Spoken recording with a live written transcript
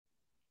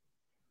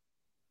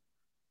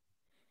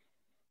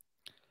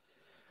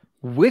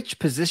Which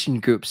position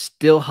groups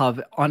still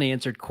have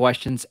unanswered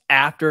questions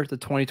after the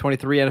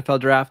 2023 NFL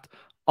Draft?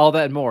 All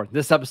that and more.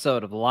 This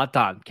episode of the Locked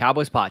On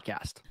Cowboys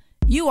podcast.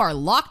 You are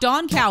Locked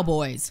On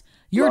Cowboys,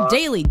 your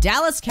daily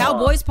Dallas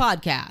Cowboys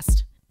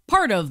podcast.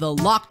 Part of the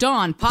Locked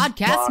On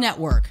Podcast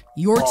Network,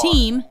 your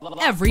team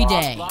every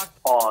day. Locked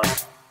on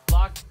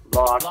Cowboys.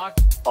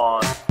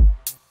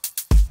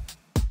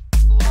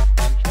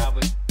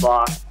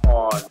 Locked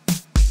on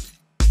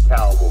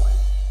Cowboys.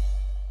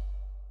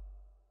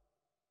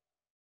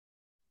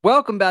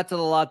 Welcome back to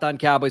the Locked On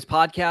Cowboys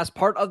podcast,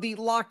 part of the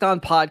Locked On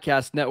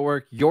Podcast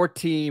Network, your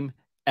team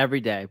every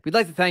day. We'd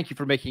like to thank you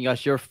for making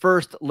us your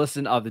first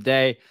listen of the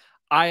day.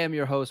 I am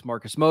your host,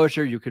 Marcus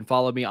Mosher. You can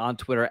follow me on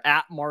Twitter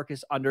at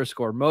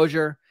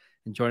Marcus_Mosher.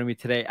 And joining me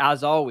today,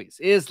 as always,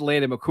 is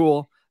Landon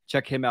McCool.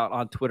 Check him out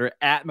on Twitter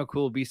at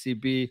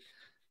McCoolBCB.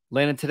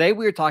 Landon, today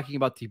we are talking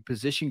about the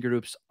position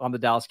groups on the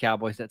Dallas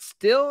Cowboys that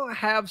still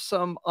have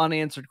some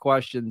unanswered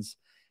questions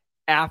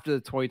after the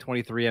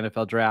 2023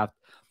 NFL Draft.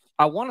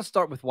 I want to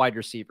start with wide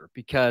receiver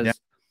because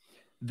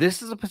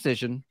this is a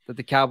position that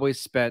the Cowboys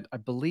spent, I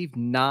believe,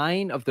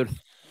 9 of their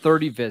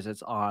 30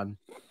 visits on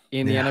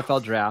in the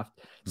NFL Draft,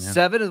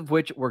 7 of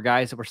which were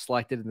guys that were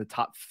selected in the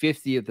top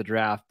 50 of the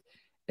draft.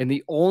 And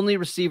the only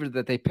receiver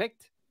that they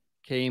picked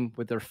came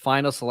with their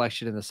final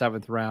selection in the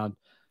 7th round.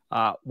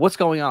 What's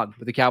going on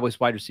with the Cowboys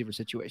wide receiver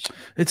situation?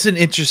 It's an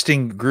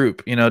interesting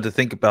group, to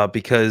think about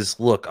because,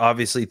 look,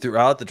 obviously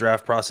throughout the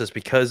draft process,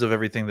 because of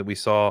everything that we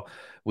saw,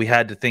 we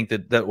had to think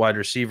that that wide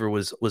receiver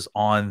was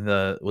on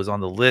the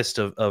list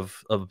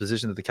of a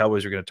position that the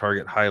Cowboys were going to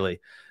target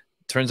highly.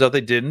 Turns out they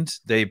didn't.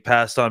 They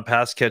passed on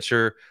pass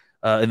catcher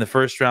in the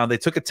 1st round. They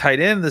took a tight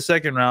end in the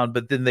 2nd round,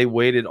 but then they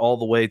waited all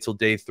the way till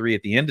day 3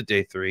 at the end of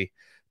day 3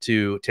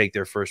 to take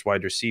their first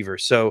wide receiver.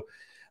 So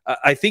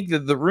I think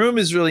that the room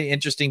is really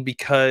interesting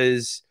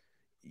because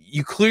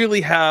you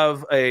clearly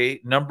have a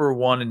number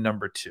 1 and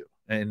number 2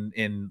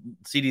 in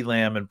CeeDee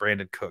Lamb and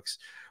Brandon Cooks.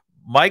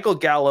 Michael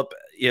Gallup,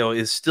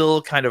 is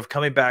still kind of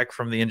coming back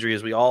from the injury.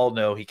 As we all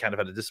know, he kind of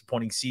had a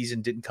disappointing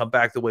season, didn't come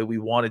back the way we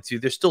wanted to.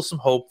 There's still some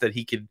hope that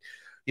he could,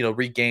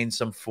 regain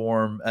some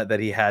form that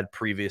he had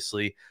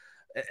previously.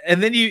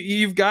 And then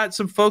you've got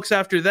some folks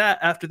after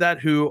that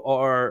who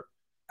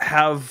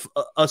have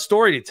a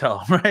story to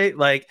tell, right?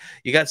 Like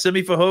you got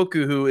Simi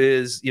Fehoko, who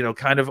is,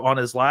 kind of on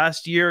his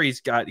last year. He's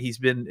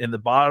been in the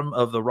bottom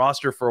of the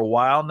roster for a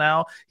while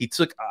now. He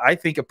took, I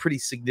think, a pretty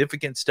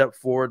significant step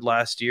forward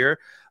last year,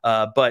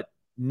 but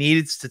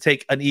needs to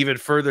take an even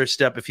further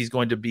step if he's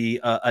going to be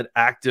an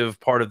active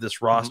part of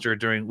this roster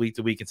during week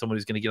to week and someone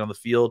who's going to get on the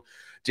field.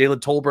 Jalen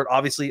Tolbert,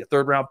 obviously a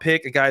 3rd round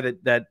pick, a guy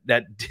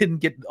that didn't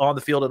get on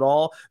the field at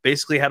all,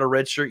 basically had a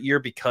redshirt year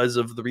because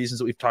of the reasons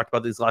that we've talked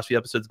about these last few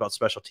episodes about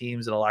special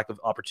teams and a lack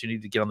of opportunity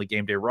to get on the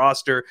game day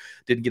roster,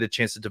 didn't get a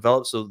chance to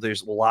develop. So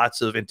there's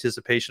lots of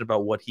anticipation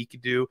about what he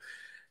could do.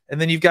 And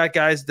then you've got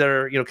guys that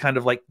are, kind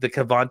of like the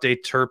Cavante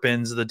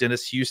Turpins, the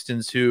Dennis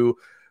Houstons, who,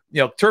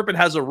 Turpin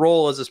has a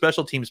role as a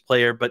special teams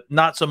player, but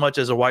not so much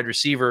as a wide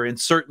receiver. And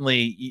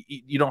certainly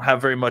you don't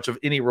have very much of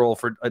any role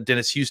for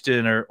Dennis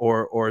Houston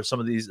or some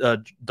of these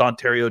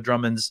Dontario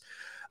Drummonds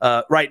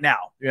right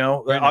now.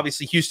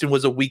 Obviously Houston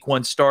was a week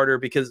 1 starter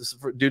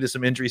due to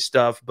some injury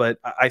stuff. But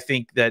I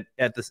think that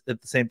at the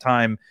same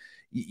time,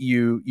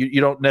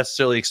 you don't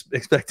necessarily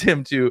expect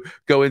him to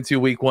go into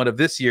week 1 of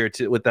this year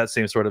with that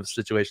same sort of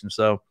situation.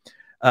 So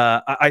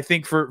I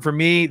think for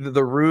me,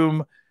 the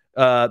room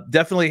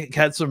definitely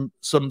had some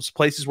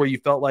places where you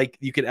felt like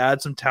you could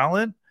add some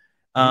talent.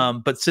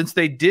 But since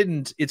they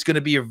didn't, it's going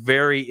to be a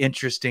very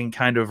interesting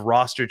kind of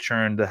roster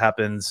churn that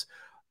happens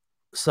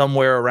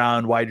somewhere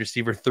around wide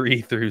receiver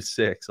 3 through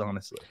 6,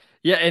 honestly.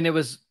 Yeah. And it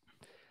was,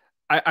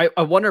 I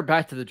wonder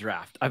back to the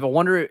draft. I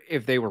wonder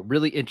if they were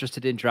really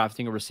interested in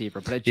drafting a receiver,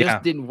 but it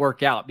just didn't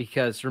work out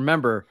because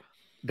remember,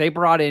 they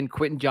brought in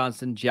Quentin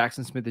Johnson,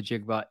 Jackson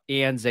Smith-Njigba,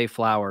 and Zay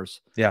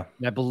Flowers. Yeah.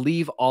 And I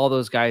believe all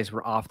those guys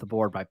were off the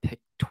board by pick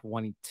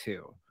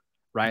 22,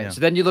 right? Yeah.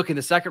 So then you look in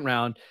the 2nd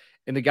round,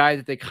 and the guy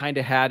that they kind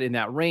of had in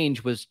that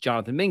range was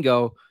Jonathan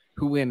Mingo,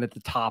 who went at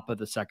the top of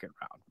the 2nd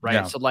round, right?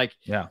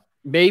 Yeah. So,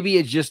 maybe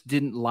it just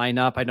didn't line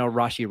up. I know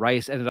Rashee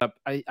Rice ended up,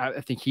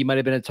 I think he might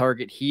have been a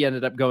target. He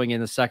ended up going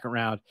in the 2nd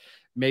round.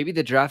 Maybe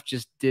the draft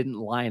just didn't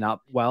line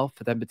up well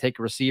for them to take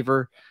a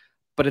receiver,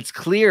 but it's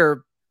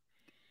clear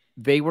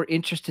they were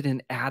interested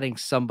in adding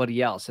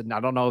somebody else. And I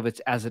don't know if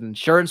it's as an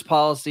insurance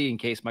policy in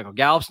case Michael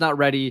Gallup's not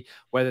ready,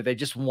 whether they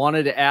just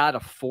wanted to add a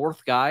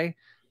 4th guy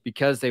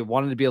because they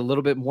wanted to be a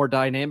little bit more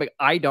dynamic.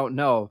 I don't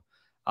know.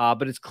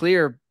 But it's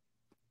clear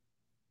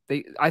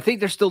I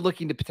think they're still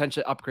looking to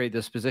potentially upgrade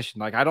this position.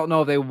 Like, I don't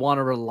know if they want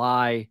to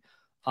rely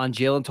on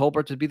Jalen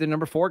Tolbert to be the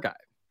number 4 guy.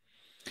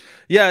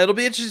 Yeah, it'll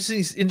be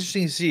interesting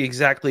to see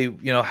exactly,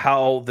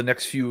 how the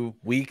next few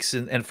weeks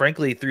and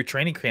frankly through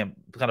training camp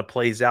kind of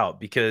plays out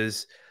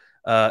because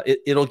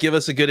it'll give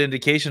us a good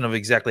indication of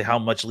exactly how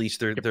much leash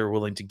they're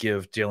willing to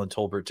give Jalen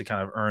Tolbert to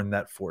kind of earn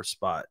that 4th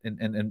spot.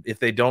 And if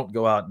they don't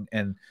go out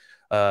and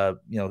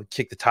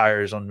kick the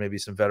tires on maybe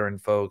some veteran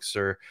folks,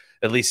 or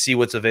at least see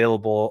what's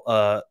available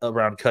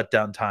around cut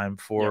down time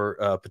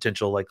for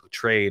potential like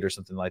trade or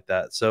something like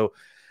that. So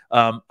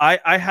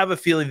I have a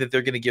feeling that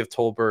they're going to give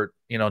Tolbert,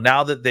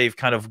 now that they've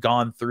kind of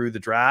gone through the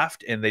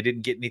draft and they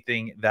didn't get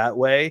anything that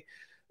way,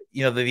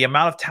 the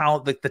amount of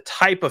talent, the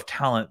type of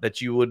talent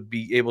that you would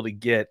be able to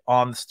get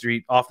on the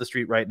street, off the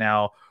street right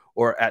now,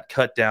 or at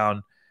cut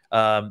down,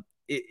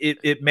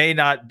 it may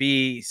not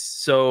be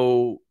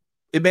so.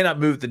 It may not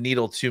move the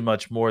needle too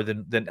much more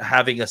than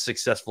having a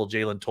successful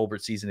Jalen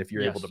Tolbert season if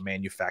you're able to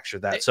manufacture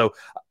that. So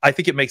I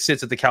think it makes sense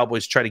that the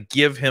Cowboys try to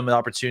give him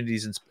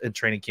opportunities in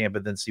training camp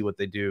and then see what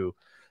they do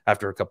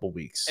after a couple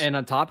weeks. And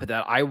on top of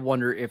that, I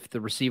wonder if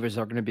the receivers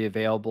are going to be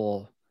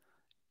available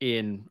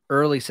in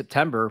early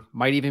September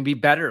might even be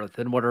better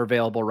than what are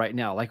available right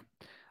now. Like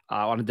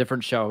on a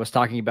different show, I was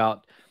talking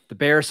about the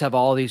Bears have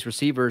all these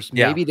receivers.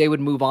 Maybe they would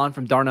move on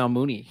from Darnell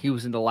Mooney. He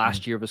was in the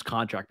last year of his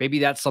contract. Maybe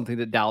that's something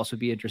that Dallas would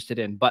be interested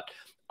in. But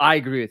I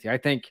agree with you. I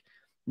think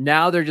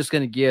now they're just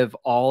going to give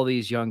all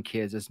these young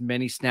kids as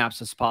many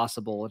snaps as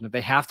possible. And if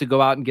they have to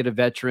go out and get a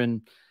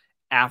veteran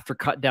after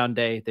cut down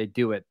day, they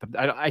do it.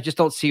 But I just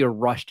don't see a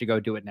rush to go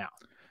do it now.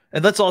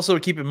 And let's also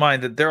keep in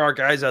mind that there are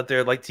guys out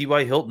there like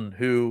T.Y. Hilton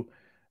who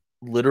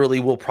literally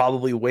will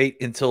probably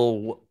wait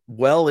until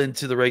well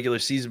into the regular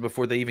season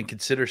before they even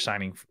consider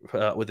signing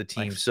with a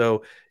team.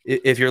 So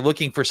if you're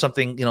looking for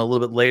something, a little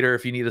bit later,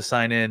 if you need to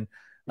sign in,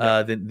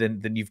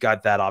 then you've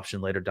got that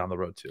option later down the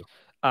road too.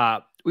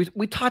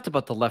 We talked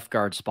about the left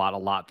guard spot a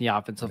lot, the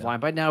offensive line,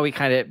 but now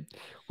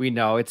we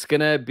know it's going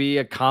to be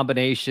a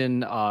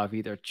combination of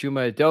either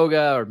Chuma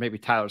Edoga or maybe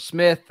Tyler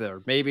Smith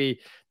or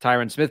maybe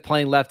Tyron Smith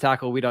playing left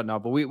tackle. We don't know,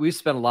 but we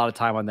spent a lot of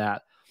time on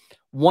that.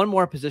 One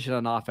more position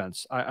on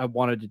offense I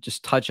wanted to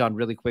just touch on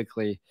really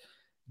quickly.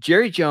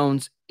 Jerry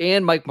Jones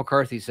and Mike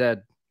McCarthy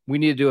said, we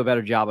need to do a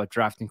better job of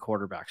drafting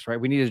quarterbacks, right?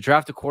 We need to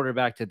draft a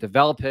quarterback to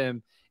develop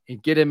him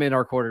and get him in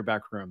our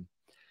quarterback room.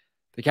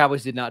 The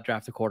Cowboys did not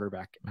draft a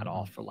quarterback at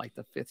all for like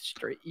the 5th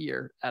straight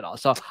year at all.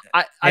 So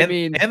I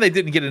mean, and they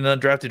didn't get an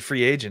undrafted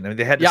free agent. I mean,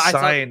 they had to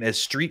sign as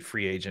street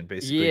free agent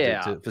basically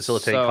to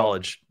facilitate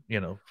college,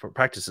 for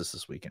practices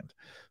this weekend.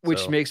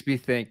 Which makes me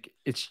think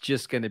it's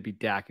just going to be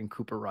Dak and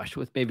Cooper Rush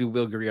with maybe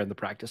Will Greer on the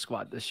practice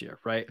squad this year,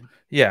 right?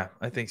 Yeah,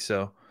 I think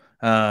so.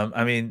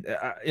 I mean,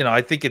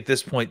 I think at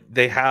this point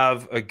they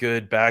have a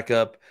good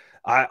backup.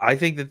 I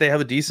think that they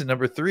have a decent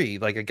number 3,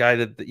 like a guy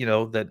that,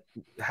 that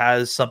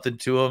has something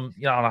to him.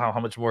 I don't know how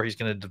much more he's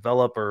going to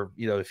develop or,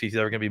 if he's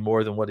ever going to be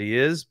more than what he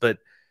is, but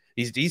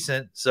he's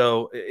decent.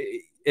 So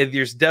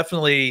there's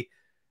definitely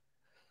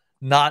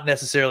not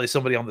necessarily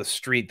somebody on the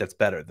street that's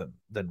better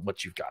than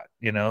what you've got,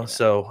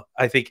 So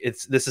I think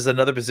this is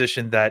another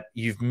position that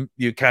you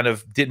kind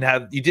of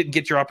didn't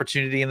get your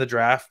opportunity in the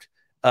draft.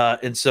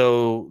 And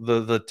so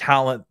the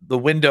talent, the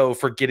window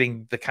for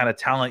getting the kind of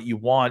talent you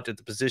want at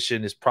the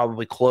position is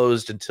probably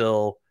closed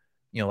until,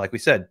 like we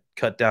said,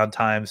 cut down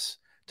time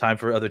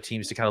for other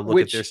teams to kind of look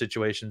at their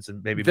situations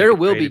and maybe there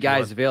will be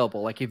guys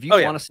available. Like if you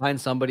want to sign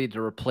somebody to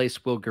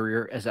replace Will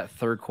Greer as that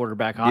third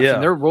quarterback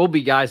option, there will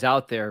be guys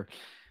out there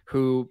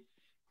who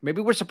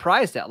maybe we're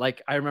surprised at.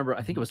 Like I remember,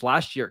 I think it was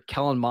last year,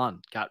 Kellen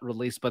Mond got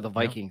released by the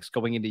Vikings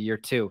going into year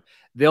 2.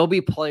 There'll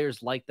be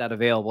players like that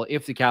available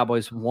if the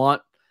Cowboys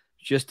want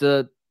just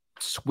to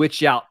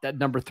switch out that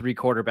number 3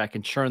 quarterback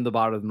and churn the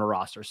bottom of the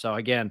roster. So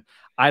again,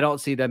 I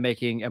don't see them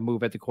making a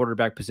move at the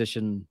quarterback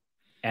position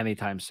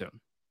anytime soon.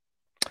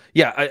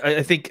 Yeah,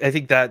 I think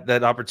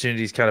that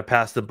opportunity's kind of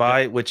passed them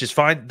by, which is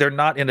fine. They're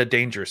not in a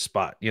dangerous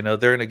spot.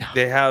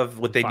 They have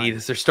what they need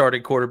is their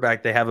starting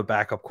quarterback. They have a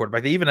backup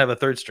quarterback. They even have a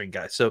 3rd string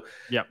guy. So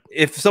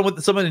if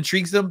someone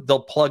intrigues them, they'll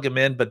plug him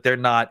in, but they're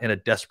not in a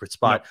desperate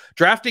spot.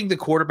 Drafting the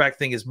quarterback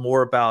thing is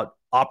more about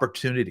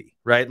opportunity,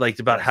 right? Like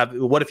about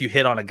what if you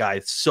hit on a guy?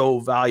 It's so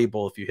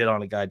valuable if you hit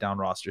on a guy down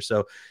roster.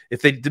 So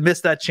if they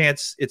miss that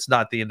chance, it's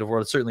not the end of the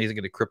world. It certainly isn't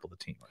going to cripple the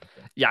team.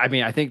 Yeah, I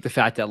mean, I think the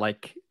fact that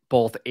like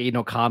both Aiden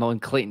O'Connell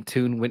and Clayton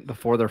Tune went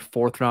before their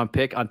 4th round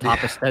pick on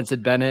top of Spencer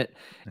Bennett,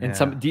 and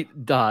some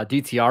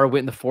DTR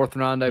went in the 4th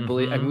round, I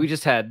believe. I mean, we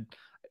just had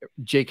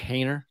Jake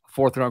Haener,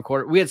 4th round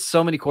quarter. We had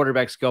so many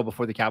quarterbacks go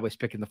before the Cowboys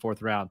pick in the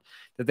 4th round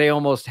that they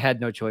almost had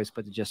no choice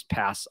but to just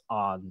pass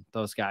on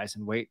those guys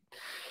and wait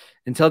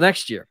until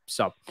next year.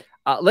 So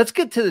let's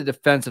get to the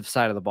defensive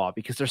side of the ball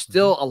because there's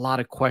still a lot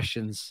of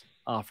questions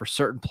for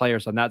certain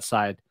players on that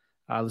side.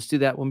 Let's do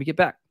that when we get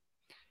back.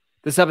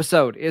 This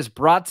episode is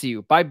brought to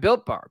you by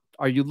Built Bar.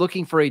 Are you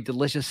looking for a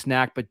delicious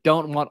snack but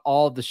don't want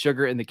all of the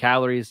sugar and the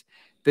calories?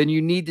 Then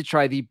you need to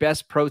try the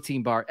best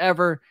protein bar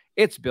ever.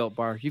 It's Built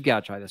Bar. You've got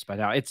to try this by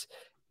now. It's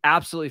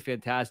absolutely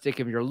fantastic.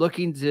 If you're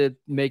looking to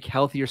make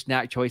healthier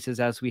snack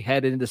choices as we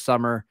head into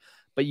summer,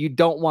 but you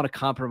don't want to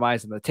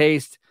compromise on the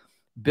taste,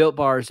 Built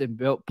Bars and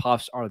Built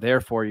Puffs are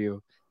there for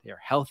you. They are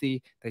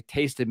healthy. They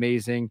taste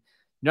amazing.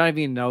 You don't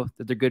even know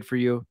that they're good for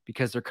you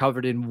because they're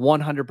covered in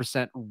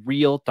 100%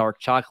 real dark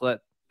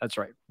chocolate. That's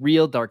right,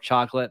 real dark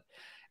chocolate.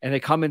 And they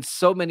come in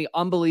so many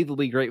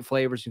unbelievably great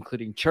flavors,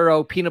 including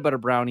churro, peanut butter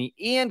brownie,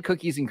 and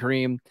cookies and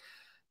cream.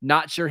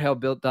 Not sure how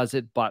Built does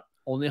it, but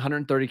only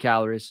 130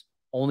 calories,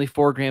 only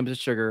 4 grams of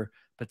sugar,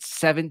 but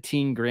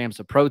 17 grams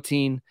of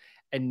protein.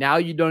 And now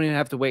you don't even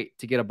have to wait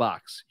to get a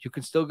box. You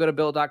can still go to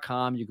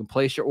build.com. You can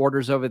place your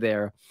orders over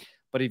there.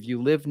 But if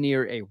you live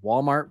near a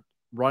Walmart,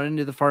 run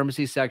into the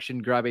pharmacy section,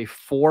 grab a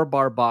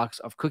 4-bar box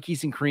of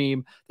cookies and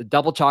cream, the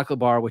double chocolate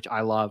bar, which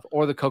I love,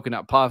 or the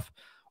coconut puff.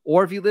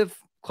 Or if you live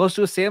close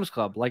to a Sam's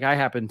Club, like I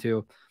happen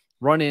to,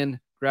 run in,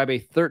 grab a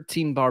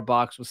 13-bar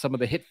box with some of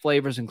the hit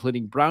flavors,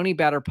 including brownie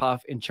batter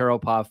puff and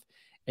churro puff,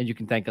 and you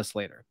can thank us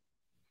later.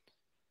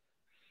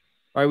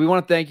 All right, we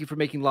want to thank you for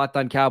making Locked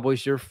On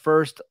Cowboys your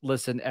first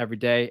listen every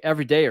day.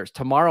 Everydayers,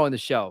 tomorrow on the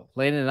show,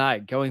 Landon and I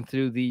going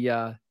through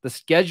the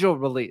schedule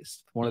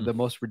release, one of the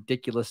most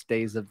ridiculous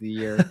days of the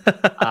year.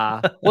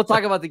 We'll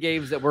talk about the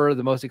games that we're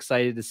the most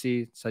excited to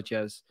see, such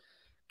as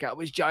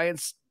Cowboys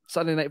Giants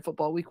Sunday Night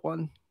Football Week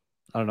 1.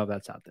 I don't know if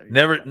that's out there.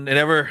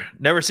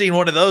 Never seen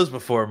one of those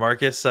before,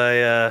 Marcus.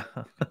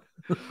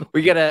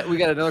 We got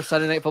another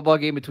Sunday Night Football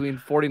game between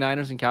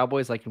 49ers and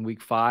Cowboys, like in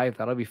Week 5.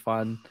 That'll be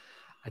fun.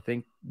 I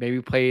think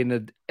maybe playing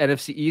the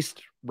NFC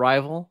East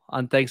rival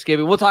on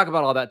Thanksgiving. We'll talk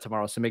about all that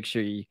tomorrow, so make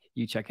sure you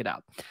check it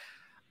out.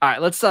 All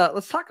right, let's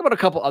talk about a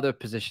couple other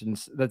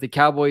positions that the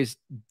Cowboys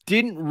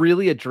didn't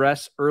really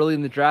address early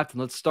in the draft,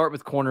 and let's start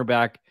with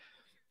cornerback.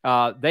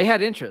 They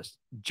had interest.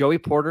 Joey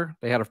Porter,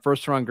 they had a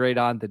first-round grade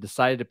on. They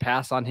decided to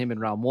pass on him in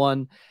round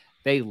 1.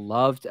 They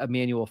loved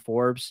Emmanuel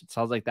Forbes. It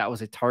sounds like that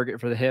was a target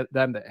for them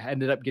that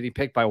ended up getting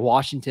picked by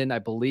Washington, I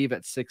believe,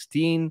 at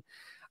 16.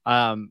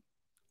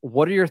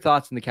 What are your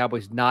thoughts on the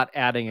Cowboys not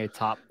adding a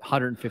top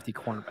 150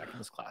 cornerback in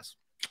this class?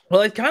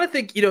 Well, I kind of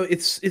think,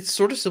 it's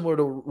sort of similar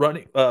to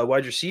running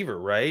wide receiver,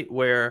 right?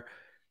 Where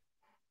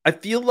I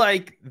feel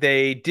like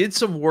they did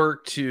some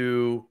work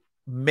to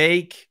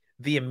make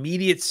the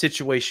immediate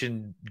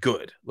situation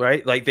good,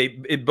 right? Like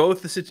in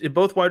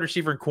both wide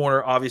receiver and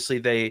corner, obviously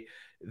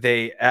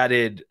they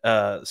added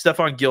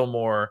Stephon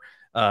Gilmore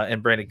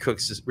and Brandon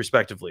Cooks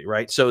respectively,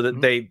 right? So that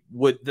they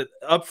would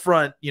up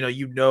front,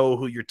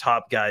 who your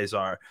top guys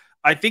are.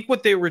 I think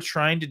what they were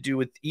trying to do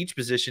with each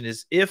position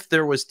is if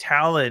there was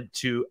talent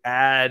to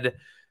add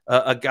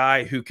a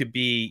guy who could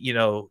be,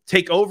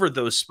 take over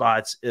those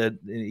spots a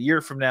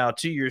year from now,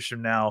 2 years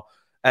from now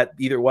at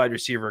either wide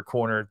receiver or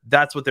corner,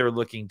 that's what they were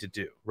looking to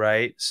do.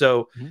 Right.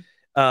 So,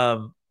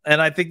 and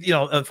I think,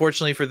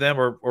 unfortunately for them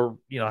or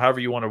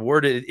however you want to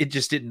word it, it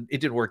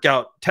didn't work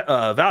out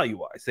value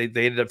wise. They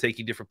ended up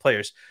taking different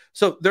players.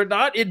 So they're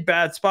not in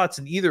bad spots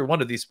in either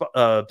one of these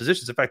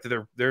positions. In fact,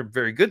 they're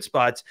very good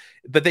spots,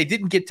 but they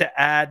didn't get to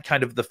add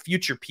kind of the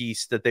future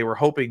piece that they were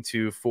hoping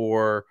to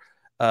for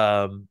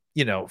kind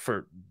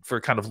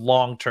of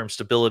long-term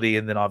stability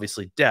and then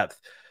obviously depth.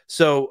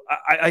 So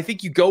I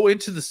think you go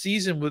into the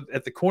season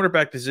at the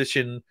cornerback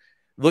position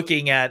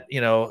looking at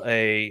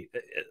a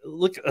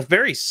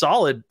very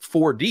solid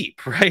 4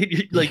 deep, right?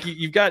 Like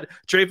you've got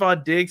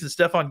Trayvon Diggs and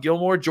Stephon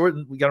Gilmore,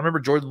 Jordan. We got to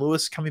remember Jourdan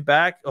Lewis coming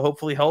back,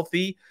 hopefully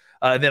healthy,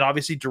 and then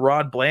obviously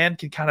Deron Bland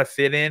can kind of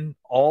fit in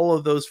all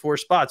of those 4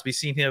 spots. We've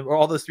seen him, or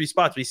all those 3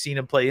 spots. We've seen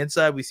him play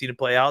inside. We've seen him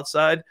play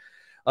outside.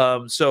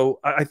 So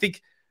I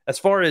think as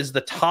far as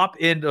the top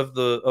end of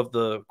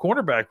the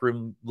cornerback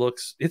room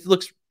looks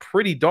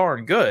pretty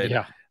darn good.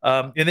 Yeah.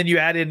 And then you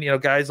add in,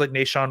 guys like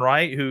Nahshon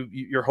Wright, who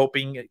you're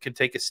hoping can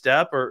take a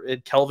step, or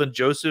Kelvin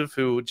Joseph,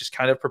 who just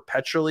kind of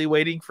perpetually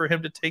waiting for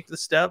him to take the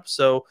step.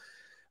 So,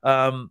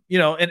 and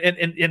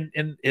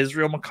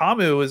Israel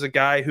Makamu is a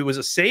guy who is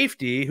a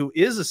safety,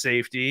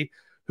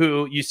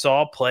 who you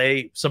saw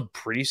play some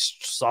pretty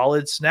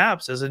solid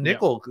snaps as a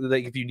nickel,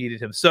 like if you needed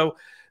him. So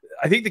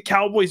I think the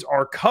Cowboys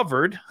are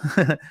covered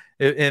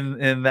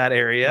in that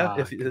area,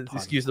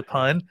 excuse the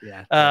pun.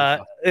 Yeah,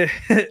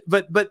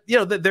 but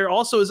there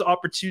also is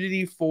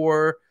opportunity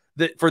for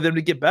them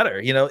to get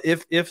better.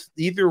 If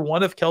either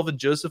one of Kelvin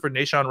Joseph or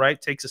Nahshon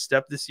Wright takes a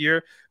step this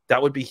year,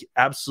 that would be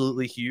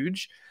absolutely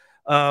huge.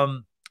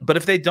 But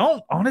if they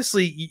don't,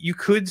 honestly, you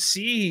could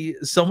see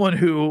someone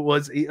who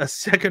was a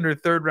second or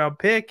third round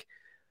pick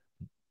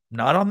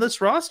not on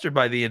this roster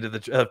by the end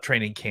of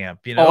training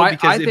camp,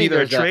 because it's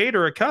either a trade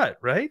or a cut,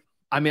 right?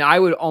 I mean, I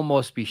would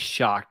almost be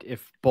shocked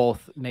if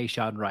both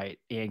Nahshon Wright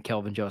and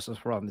Kelvin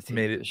Joseph were on the team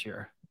this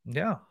year.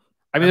 Yeah.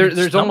 I mean,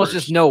 there's almost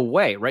just no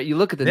way, right? You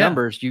look at the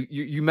numbers,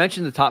 you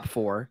mentioned the top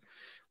 4.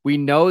 We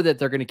know that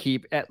they're going to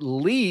keep at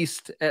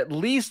least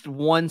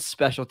one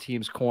special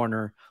teams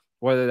corner,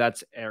 whether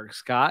that's Eric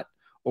Scott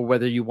or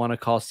whether you want to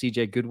call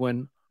CJ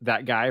Goodwin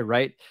that guy,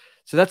 right?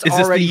 So that's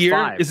already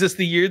 5. Is this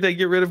the year they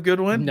get rid of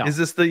Goodwin? No. Is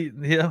this you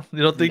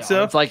don't think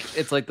so?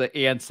 It's like the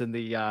ants and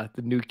the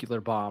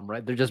nuclear bomb,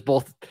 right? They're just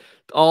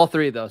all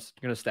 3 of those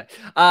are going to stay.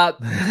 I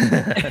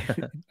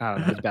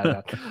don't know. It's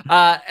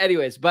bad.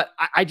 Anyways, but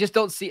I just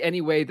don't see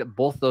any way that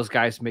both those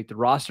guys make the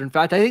roster. In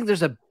fact, I think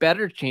there's a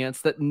better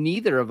chance that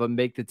neither of them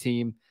make the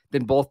team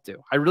than both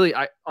do.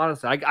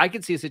 Honestly, I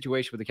could see a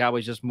situation where the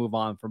Cowboys just move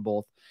on from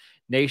both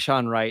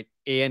Nahshon Wright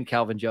and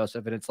Kelvin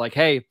Joseph. And it's like,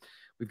 hey,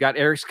 we've got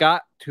Eric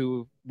Scott,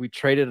 who we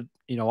traded,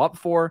 up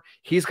for.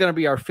 He's going to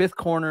be our 5th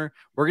corner.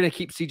 We're going to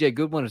keep CJ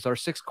Goodwin as our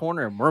 6th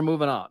corner, and we're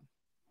moving on.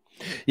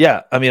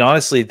 Yeah, I mean,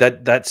 honestly,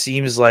 that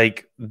seems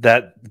like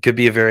that could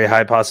be a very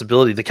high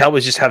possibility. The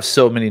Cowboys just have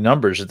so many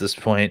numbers at this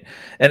point,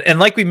 and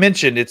like we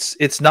mentioned,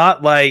 it's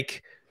not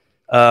like,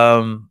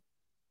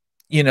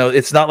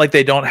 it's not like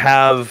they don't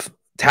have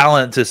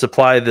talent to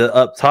supply the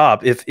up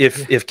top.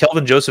 If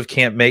Kelvin Joseph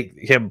can't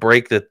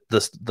break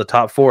the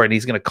top four, and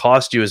he's going to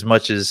cost you as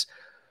much as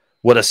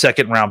what a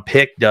second round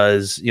pick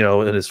does,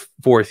 in his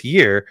fourth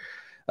year,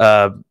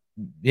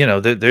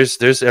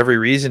 there's every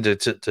reason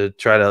to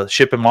try to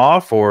ship him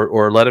off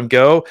or let him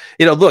go.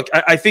 Look,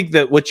 I think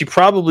that what you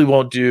probably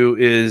won't do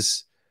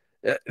is,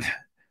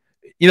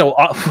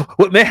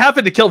 what may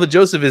happen to Kelvin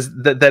Joseph is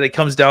that it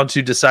comes down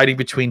to deciding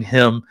between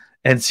him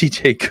and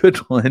CJ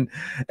Goodwin.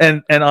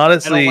 And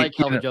honestly, I don't like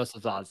Kelvin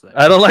Joseph's odds there.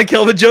 I don't like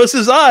Kelvin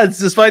Joseph's odds,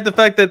 despite the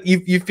fact that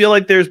you feel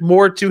like there's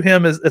more to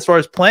him as far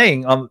as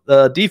playing on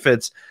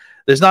defense.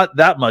 There's not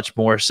that much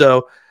more.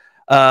 So,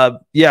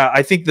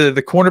 I think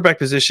the cornerback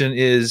position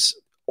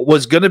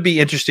was going to be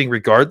interesting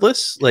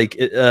regardless. Like,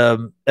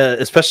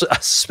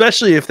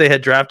 especially if they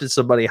had drafted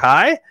somebody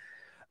high.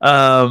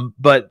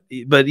 But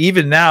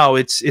even now,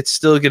 it's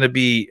still going to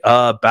be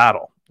a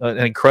battle, an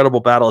incredible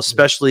battle,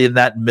 especially in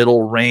that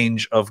middle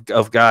range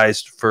of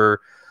guys for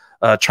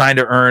trying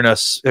to earn a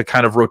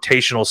kind of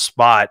rotational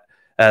spot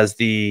as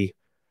the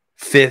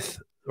fifth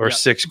or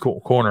sixth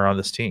corner on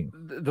this team.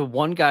 The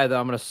one guy that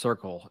I'm going to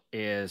circle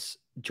is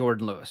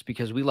Jourdan Lewis,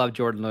 because we love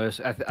Jourdan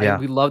Lewis.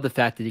 We love the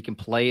fact that he can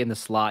play in the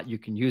slot. You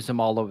can use him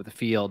all over the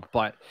field.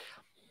 But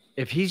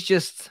if he's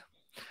just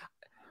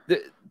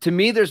to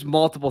me, there's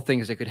multiple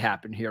things that could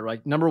happen here.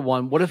 Like, number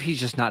one, what if he's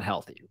just not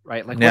healthy,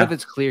 right? Like, what if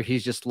it's clear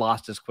he's just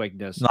lost his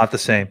quickness? Not the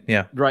same.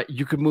 Yeah. Right.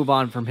 You could move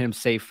on from him,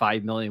 save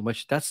 $5 million,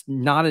 which that's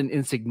not an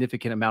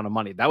insignificant amount of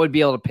money. That would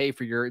be able to pay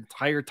for your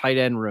entire tight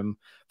end room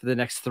for the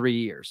next 3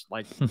 years.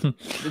 Like,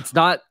 it's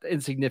not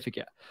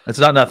insignificant. It's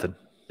not nothing.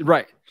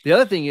 Right. The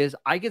other thing is,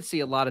 I could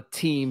see a lot of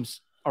teams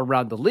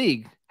around the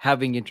league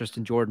having interest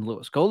in Jourdan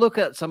Lewis. Go look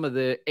at some of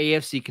the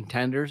AFC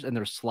contenders and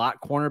their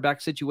slot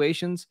cornerback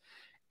situations,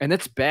 and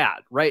it's bad,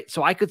 right?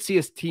 So I could see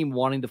his team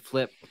wanting to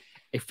flip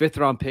a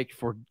 5th-round pick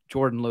for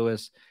Jourdan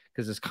Lewis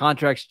because his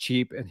contract's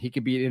cheap and he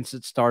could be an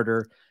instant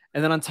starter.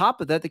 And then on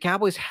top of that, the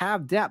Cowboys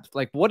have depth.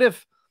 Like, what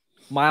if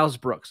Miles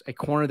Brooks, a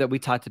corner that we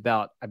talked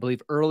about, I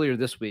believe, earlier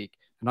this week,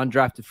 an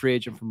undrafted free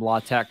agent from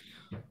La Tech,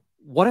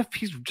 what if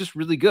he's just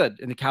really good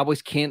and the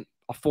Cowboys can't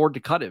afford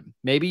to cut him?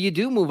 Maybe you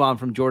do move on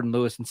from Jourdan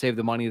Lewis and save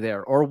the money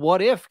there. Or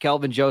what if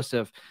Kelvin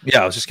Joseph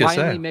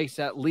finally makes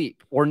that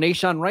leap, or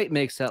Nahshon Wright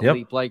makes that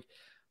leap? Like,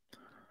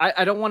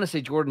 I don't want to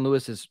say Jourdan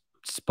Lewis's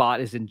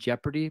spot is in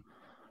jeopardy,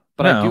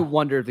 but I do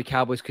wonder if the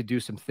Cowboys could do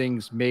some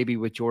things maybe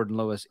with Jourdan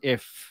Lewis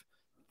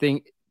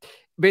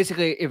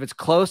basically if it's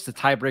close, the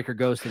tiebreaker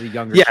goes to the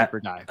younger cheaper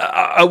guy.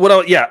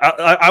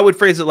 I would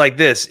phrase it like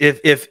this: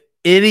 if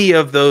any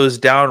of those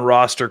down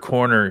roster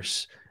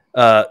corners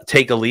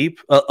take a leap,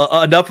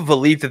 enough of a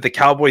leap that the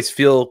Cowboys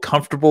feel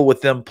comfortable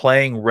with them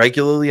playing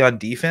regularly on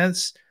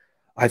defense,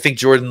 I think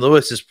Jourdan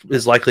Lewis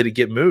is likely to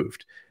get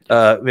moved.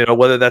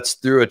 Whether that's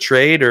through a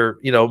trade or,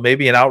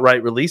 maybe an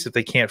outright release if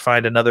they can't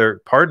find another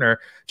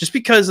partner, just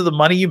because of the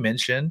money you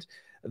mentioned,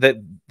 that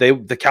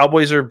the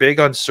Cowboys are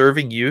big on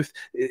serving youth.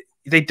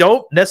 They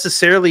don't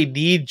necessarily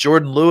need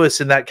Jourdan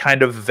Lewis in that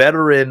kind of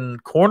veteran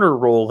corner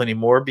role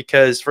anymore,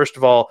 because first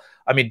of all,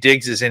 I mean,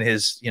 Diggs is in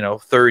his,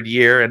 3rd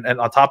year. And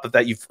on top of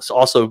that, you've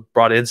also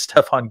brought in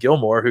Stephon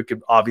Gilmore, who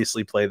could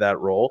obviously play that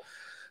role.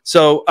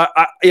 So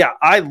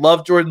I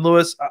love Jourdan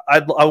Lewis.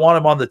 I want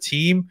him on the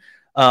team.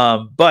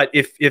 But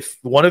if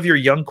one of your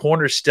young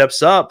corners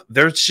steps up,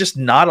 there's just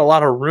not a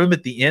lot of room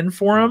at the end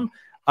for him.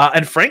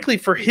 And frankly,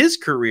 for his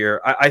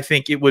career, I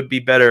think it would be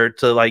better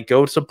to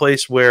go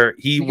someplace where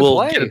he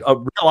will get a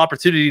real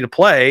opportunity to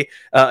play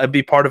and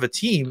be part of a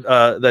team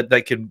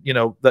that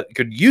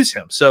could use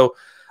him. So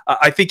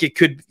I think it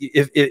could,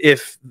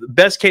 if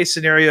best case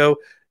scenario,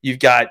 you've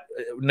got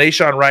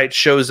Nahshon Wright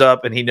shows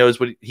up and he knows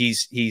what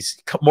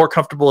he's more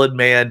comfortable in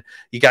man.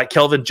 You got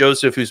Kelvin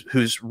Joseph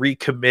who's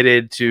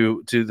recommitted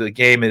to the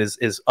game and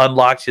is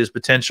unlocked his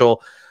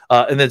potential.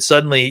 And then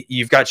suddenly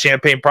you've got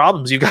champagne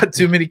problems. You've got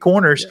too many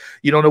corners.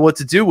 You don't know what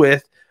to do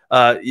with.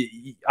 I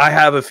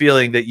have a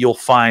feeling that you'll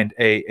find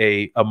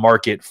a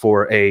market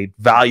for a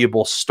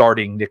valuable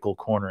starting nickel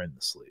corner in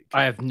this league.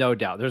 I have no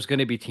doubt there's going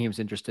to be teams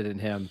interested in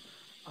him.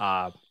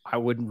 I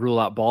wouldn't rule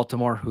out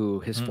Baltimore, who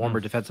his former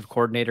defensive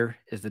coordinator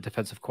is the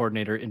defensive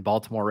coordinator in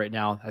Baltimore right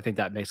now. I think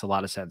that makes a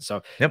lot of sense.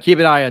 So keep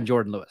an eye on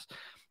Jourdan Lewis.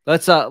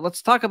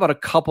 Let's talk about a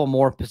couple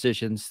more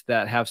positions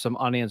that have some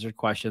unanswered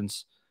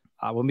questions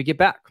when we get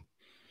back.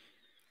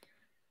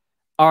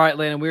 All right,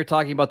 Landon, we were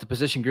talking about the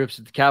position groups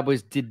that the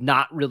Cowboys did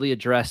not really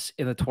address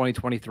in the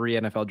 2023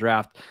 NFL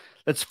draft.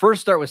 Let's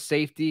first start with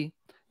safety.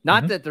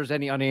 Not that there's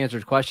any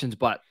unanswered questions,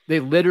 but they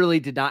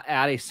literally did not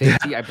add a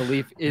safety, I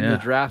believe, in the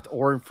draft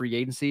or in free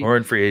agency.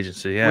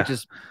 Which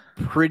is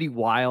pretty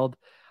wild.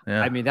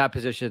 Yeah. I mean, that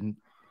position,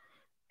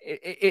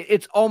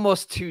 it's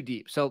almost too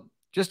deep. So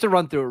just to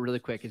run through it really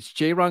quick, it's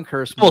Jourdan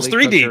Lewis. Well, it's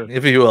 3 deep,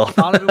 if you will.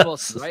 Donovan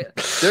Wilson, right?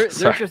 There's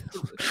just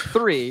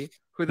 3.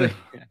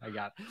 I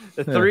got it.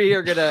 The three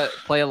are gonna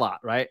play a lot,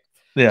 right?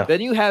 Yeah.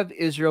 Then you have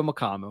Israel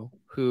McCool,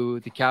 who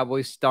the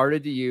Cowboys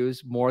started to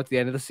use more at the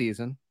end of the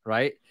season,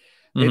 right?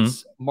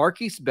 It's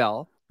Marquise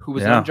Bell, who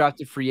was an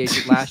undrafted free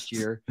agent last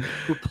year,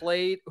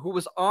 who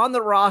was on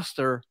the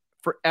roster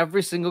for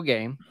every single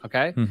game.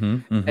 Okay.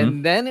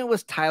 And then it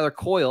was Tyler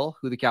Coyle,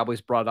 who the Cowboys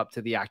brought up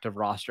to the active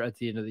roster at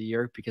the end of the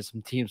year because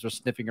some teams were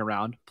sniffing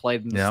around,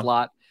 played in the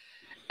slot.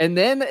 And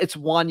then it's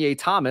Wanye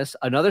Thomas,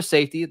 another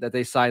safety that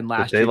they signed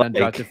last year,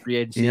 undrafted free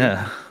agency,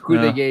 who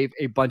they gave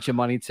a bunch of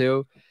money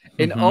to.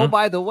 And oh,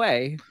 by the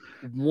way,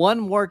 one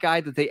more guy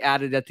that they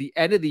added at the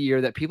end of the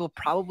year that people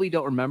probably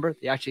don't remember.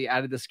 They actually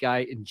added this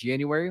guy in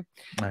January.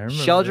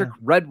 Sheldrick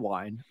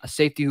Redwine, a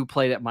safety who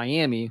played at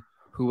Miami,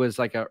 who was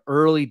like an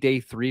early day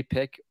 3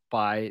 pick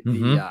by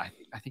the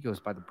I think it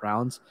was by the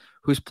Browns,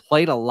 who's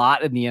played a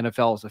lot in the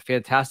NFL, is a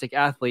fantastic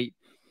athlete.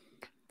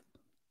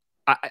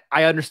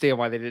 I understand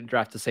why they didn't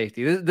draft a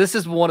safety. This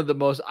is one of the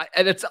most,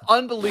 and it's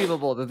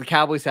unbelievable that the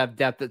Cowboys have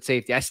depth at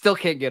safety. I still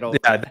can't get over.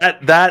 Yeah,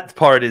 that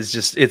part is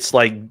just, it's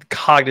like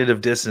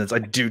cognitive dissonance. I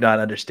do not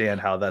understand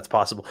how that's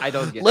possible. I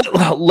don't get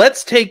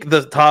Let's take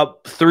the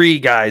top 3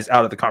 guys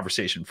out of the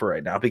conversation for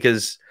right now,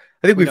 because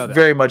I think we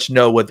very much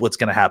know what's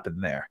going to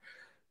happen there.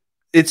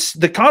 It's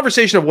the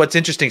conversation of what's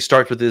interesting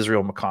starts with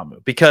Israel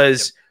McCool,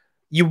 because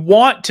you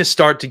want to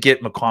start to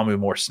get McCool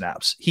more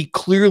snaps. He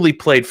clearly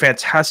played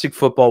fantastic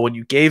football when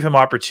you gave him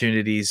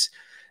opportunities.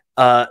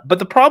 But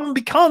the problem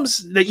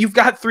becomes that you've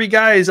got 3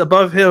 guys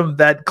above him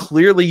that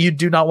clearly you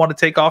do not want to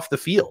take off the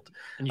field.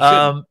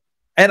 And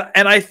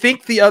I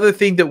think the other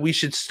thing that we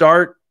should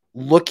start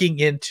looking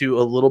into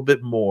a little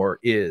bit more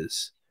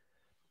is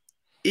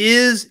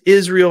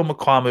Israel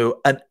McCool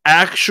an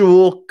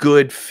actual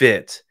good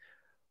fit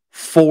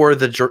for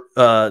the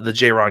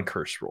Jourdan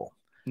curse rule?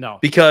 No,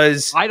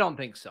 because I don't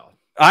think so.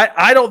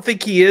 I don't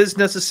think he is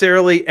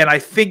necessarily, and I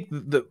think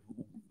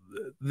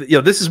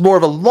this is more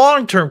of a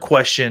long-term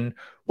question.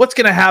 What's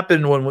going to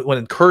happen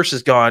when Curse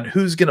is gone?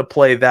 Who's going to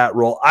play that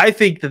role? I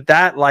think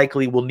that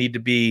likely will need to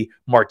be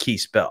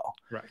Marquise Bell.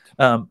 Right.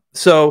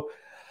 So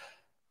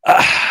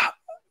how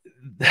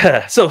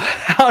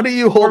do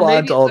you hold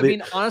on to all these? I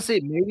mean,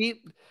 honestly,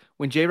 maybe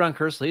when Jourdan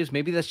Curse leaves,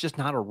 maybe that's just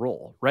not a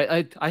role,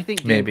 right? I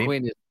think Dan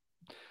Quinn is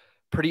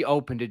pretty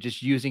open to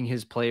just using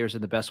his players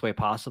in the best way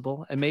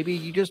possible, and maybe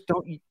you just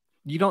don't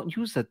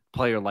use a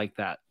player like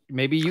that.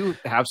 Maybe you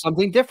have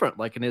something different,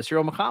 like an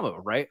Israel McCool,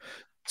 right?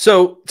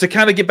 So to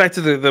kind of get back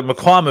to the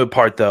McCool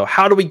part, though,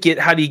 how do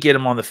you get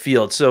him on the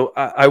field? So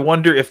I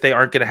wonder if they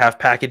aren't going to have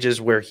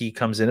packages where he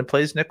comes in and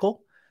plays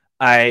nickel.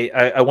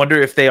 I wonder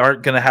if they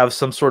aren't going to have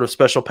some sort of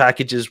special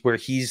packages where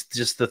he's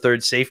just the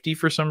third safety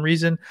for some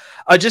reason.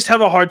 I just have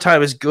a hard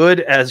time, as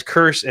good as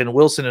Curse and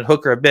Wilson and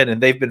Hooker have been,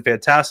 and they've been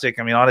fantastic.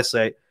 I mean,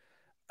 honestly,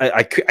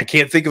 I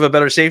can't think of a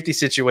better safety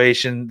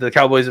situation the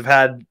Cowboys have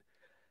had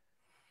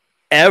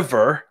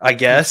ever, I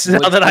guess.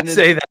 Now that I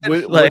say that,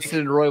 Woodson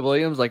and Roy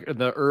Williams, like in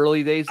the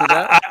early days of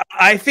that.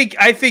 I think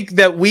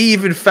that we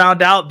even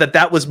found out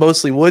that was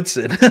mostly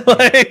Woodson.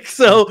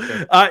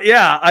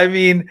 Yeah. I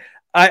mean,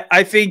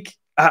 I think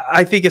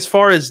as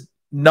far as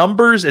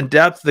numbers and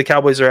depth, the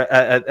Cowboys are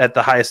at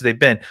the highest they've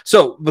been.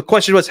 So the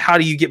question was, how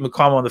do you get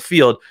McCool on the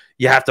field?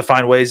 You have to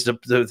find ways to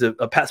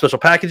special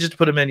packages to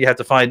put him in. You have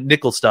to find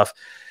nickel stuff.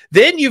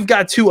 Then you've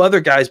got 2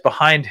 other guys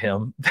behind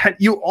him that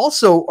you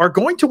also are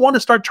going to want to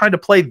start trying to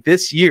play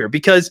this year,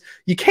 because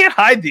you can't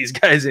hide these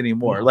guys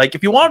anymore. Like,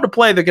 if you want them to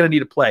play, they're going to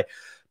need to play.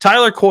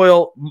 Tyler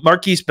Coyle,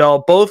 Marquise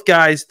Bell, both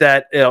guys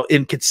that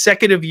in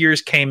consecutive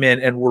years came in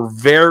and were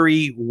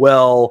very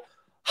well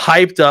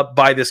hyped up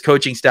by this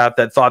coaching staff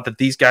that thought that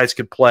these guys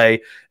could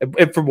play.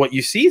 And from what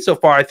you see so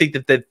far, I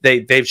think that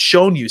they've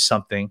shown you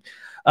something.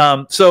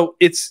 So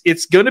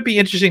it's going to be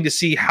interesting to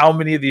see how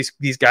many of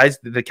these guys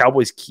the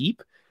Cowboys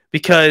keep,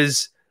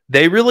 because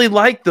they really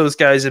like those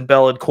guys in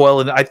Bell and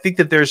Coyle, and I think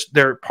that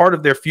they're part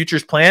of their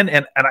futures plan.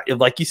 And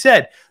like you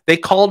said, they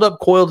called up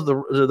Coyle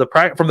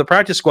from the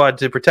practice squad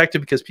to protect him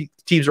because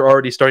teams are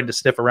already starting to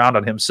sniff around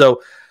on him.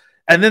 So,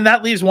 and then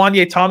that leaves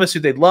Wanye Thomas, who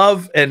they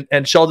love, and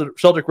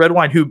Sheldrick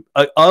Redwine, who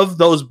of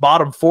those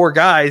bottom 4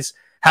 guys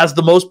has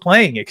the most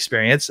playing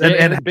experience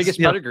and the biggest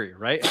pedigree,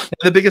 right?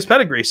 The biggest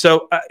pedigree.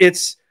 So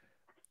it's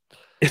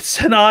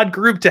an odd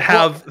group to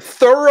have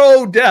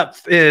thorough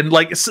depth in,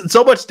 like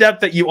so much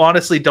depth that you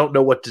honestly don't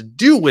know what to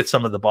do with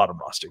some of the bottom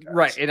roster guys.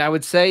 Right. And I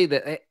would say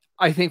that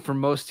I think for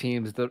most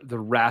teams, the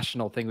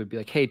rational thing would be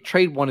like, hey,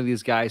 trade one of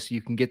these guys so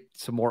you can get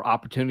some more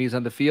opportunities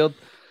on the field.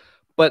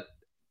 But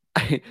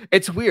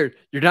it's weird.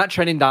 You're not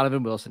trading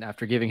Donovan Wilson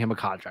after giving him a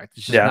contract.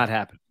 It's just not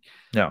happening.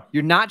 No.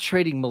 You're not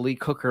trading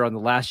Malik Hooker on the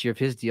last year of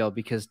his deal,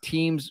 because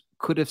teams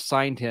could have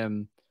signed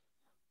him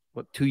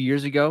 2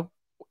 years ago,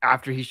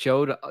 after he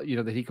showed,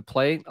 that he could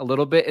play a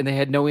little bit, and they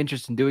had no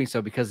interest in doing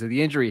so because of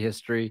the injury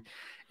history.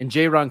 And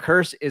Jourdan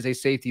Curse is a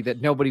safety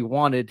that nobody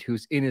wanted,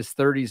 who's in his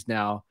 30s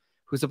now,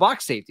 who's a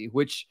box safety,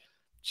 which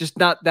just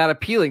not that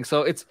appealing.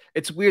 So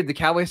it's weird. The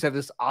Cowboys have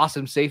this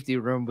awesome safety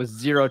room with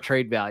 0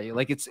 trade value.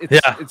 Like it's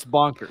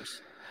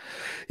bonkers.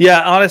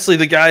 Yeah, honestly,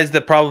 the guys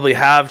that probably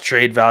have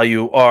trade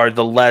value are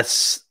the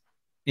less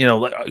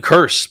like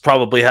Curse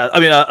probably has. I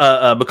mean,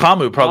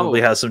 McComu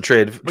probably has some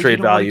trade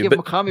value,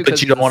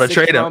 but you don't want to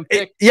trade him.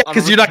 Yeah,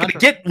 because you're not going to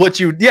get what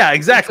you. Yeah,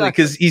 exactly.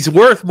 Because he's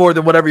worth more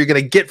than whatever you're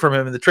going to get from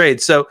him in the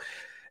trade. So,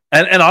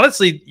 and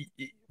honestly,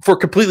 for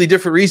completely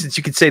different reasons,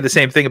 you could say the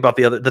same thing about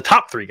the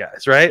top three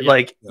guys, right?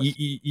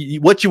 Yeah,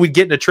 what you would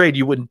get in a trade,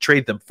 you wouldn't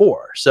trade them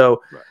for.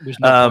 So, there's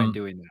no point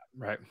doing that,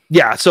 right?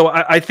 Yeah. So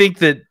I think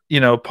that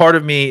part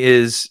of me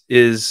is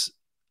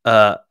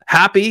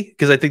happy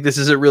because I think this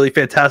is a really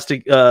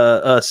fantastic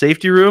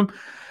safety room,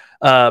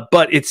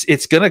 but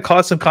it's going to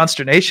cause some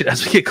consternation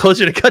as we get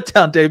closer to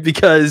cutdown day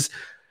because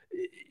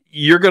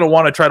you're going to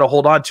want to try to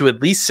hold on to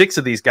at least 6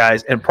 of these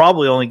guys and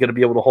probably only going to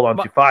be able to hold on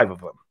to 5 of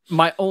them.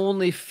 My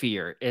only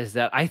fear is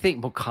that I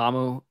think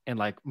Mukamu and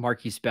like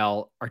Marquise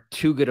Bell are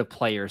too good of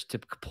players to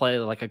play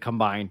like a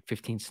combined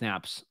 15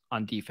 snaps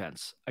on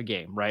defense a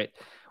game, right?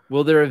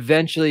 Will there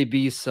eventually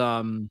be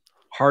some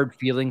hard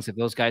feelings if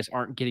those guys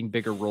aren't getting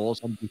bigger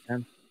roles on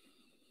defense?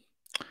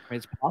 I mean,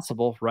 it's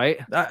possible, right?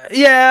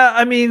 Yeah.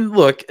 I mean,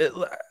 look,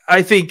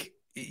 I think,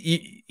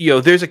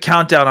 there's a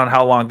countdown on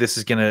how long this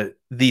is going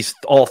to,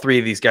 all 3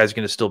 of these guys are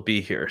going to still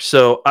be here.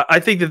 So I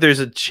think that there's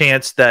a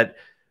chance that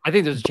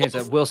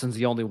Wilson's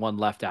the only one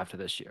left after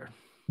this year.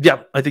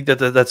 Yeah, I think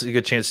that's a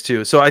good chance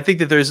too. So I think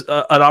that there's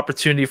an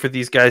opportunity for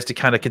these guys to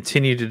kind of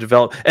continue to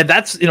develop. And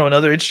that's,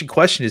 another interesting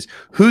question is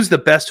who's the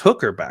best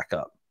hooker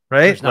backup,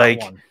 right?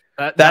 Like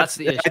that's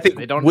the issue. I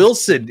think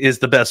Wilson is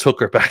the best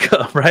hooker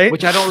backup, right?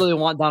 Which I don't really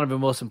want Donovan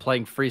Wilson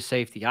playing free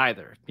safety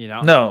either,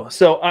 No.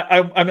 So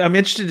I'm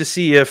interested to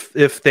see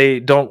if they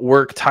don't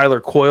work Tyler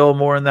Coyle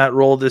more in that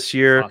role this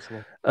year.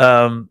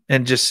 And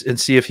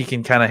see if he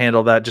can kind of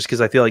handle that just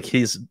because I feel like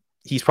he's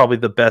probably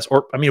the best.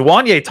 Or I mean,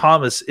 Wanye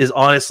Thomas is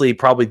honestly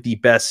probably the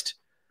best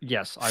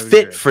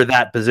fit for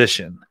that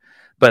position.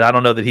 But I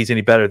don't know that he's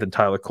any better than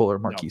Tyler Cole or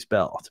Marquise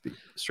Bell, to be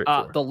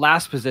straightforward. The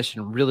last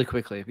position, really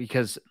quickly,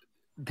 because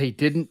they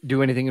didn't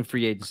do anything in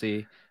free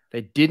agency.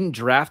 They didn't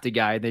draft a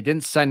guy. They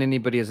didn't sign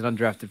anybody as an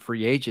undrafted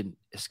free agent,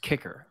 is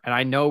kicker. And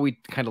I know we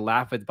kind of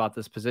laugh about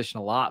this position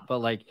a lot, but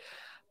like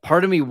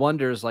part of me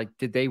wonders, like,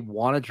 did they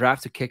want to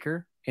draft a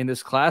kicker in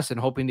this class and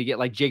hoping to get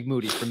like Jake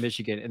Moody from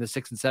Michigan in the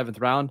 6th and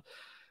 7th round?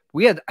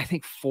 We had, I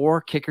think,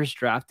 4 kickers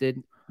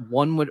drafted,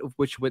 one of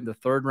which went in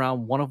the 3rd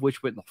round, one of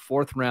which went in the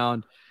 4th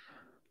round.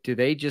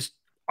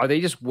 Are they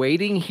just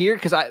waiting here?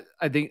 Because I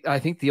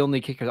think the only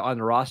kicker on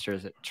the roster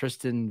is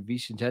Tristan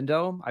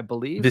Vicentendo, I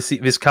believe.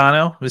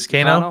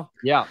 Vizcaino.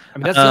 Yeah, I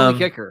mean that's the only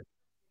kicker.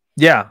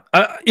 Yeah,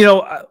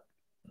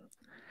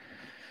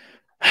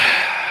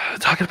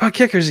 talking about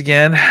kickers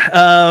again.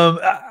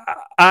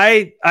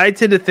 I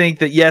tend to think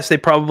that yes, they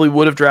probably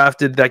would have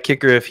drafted that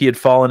kicker if he had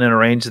fallen in a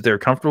range that they're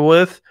comfortable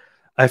with.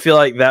 I feel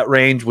like that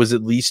range was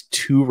at least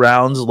 2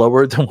 rounds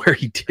lower than where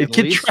he did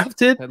get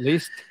drafted. At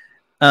least.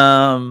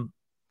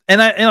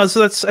 And I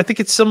think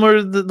it's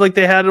similar like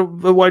they had a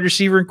wide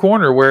receiver and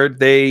corner where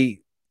they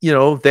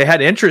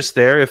had interest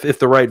there if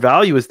the right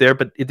value is there,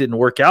 but it didn't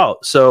work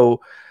out.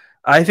 So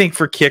I think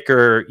for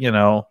kicker,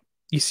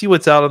 you see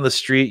what's out on the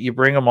street, you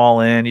bring them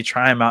all in, you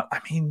try them out. I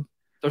mean,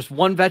 there's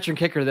one veteran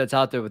kicker that's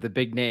out there with a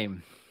big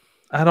name.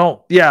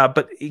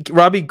 But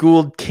Robbie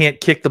Gould can't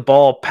kick the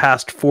ball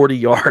past 40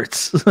 yards.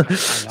 So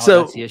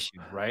that's the issue,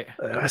 right?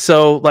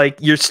 So like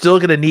you're still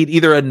going to need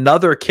either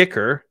another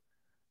kicker.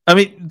 I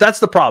mean, that's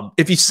the problem.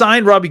 If you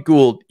sign Robbie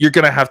Gould, you're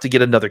going to have to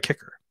get another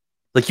kicker.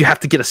 Like you have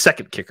to get a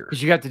second kicker.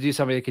 Because you have to do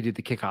somebody that could do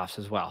the kickoffs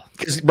as well.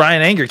 Because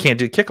Brian Anger can't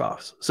do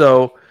kickoffs.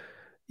 So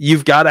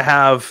you've got to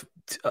have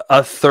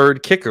a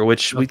 3rd kicker,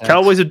 which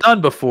Cowboys have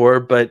done before.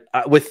 But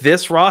with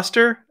this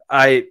roster,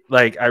 I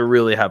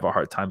really have a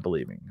hard time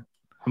believing.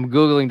 I'm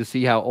Googling to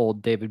see how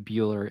old David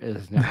Bueller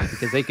is now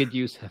because they could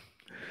use him.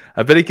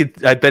 I bet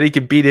he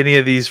could beat any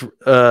of these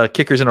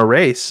kickers in a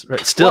race.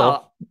 Right? Still,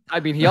 well, I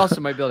mean, he also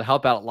might be able to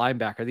help out at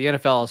linebacker. The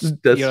NFL's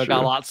got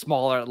a lot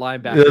smaller at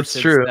linebacker. That's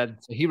true. Then,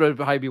 so he would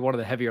probably be one of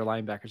the heavier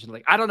linebackers. And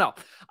like, I don't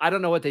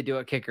know what they do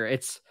at kicker.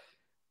 It's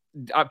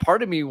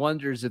part of me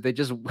wonders if they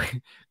just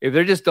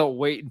don't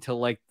wait until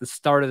like the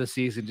start of the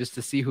season just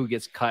to see who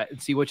gets cut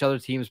and see which other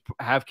teams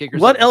have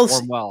kickers. What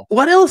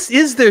else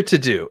is there to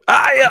do?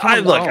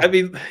 I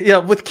mean,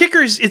 with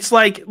kickers, it's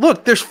like,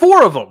 look, there's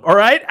 4 of them. All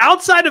right.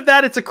 Outside of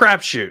that, it's a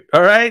crapshoot.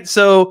 All right.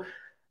 So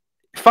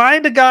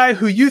find a guy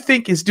who you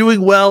think is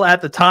doing well at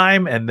the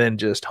time and then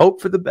just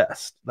hope for the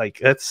best. Like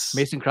that's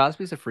Mason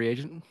Crosby's a free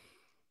agent.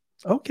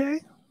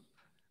 Okay.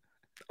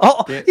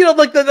 Oh,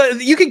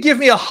 you could give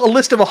me a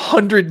list of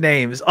 100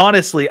 names.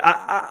 Honestly,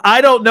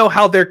 I don't know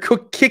how they're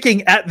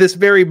kicking at this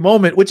very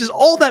moment, which is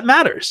all that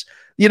matters.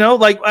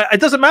 It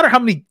doesn't matter how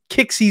many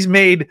kicks he's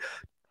made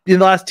in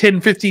the last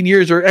 10, 15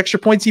 years or extra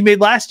points he made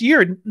last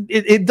year.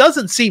 It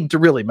doesn't seem to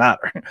really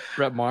matter.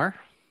 Brett Maher.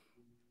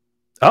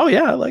 Oh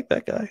yeah, I like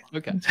that guy.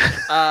 Okay,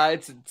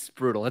 it's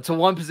brutal. It's a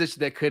one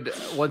position that could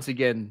once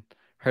again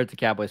hurt the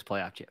Cowboys'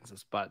 playoff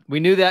chances. But we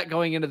knew that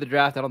going into the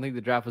draft. I don't think the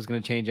draft was going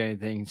to change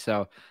anything.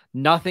 So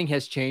nothing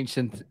has changed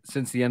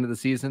since the end of the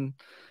season.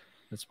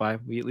 That's why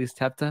we at least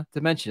have to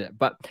mention it.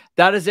 But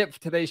that is it for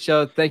today's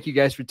show. Thank you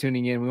guys for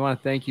tuning in. We want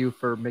to thank you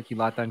for making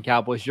Locked On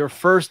Cowboys your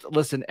first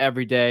listen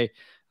every day.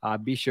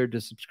 Be sure to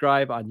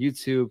subscribe on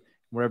YouTube,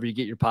 wherever you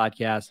get your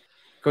podcasts.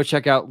 Go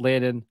check out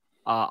Landon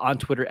on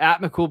Twitter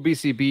at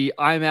McCoolBCB.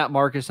 I'm at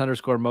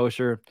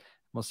Marcus_Mosher.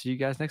 We'll see you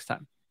guys next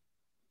time.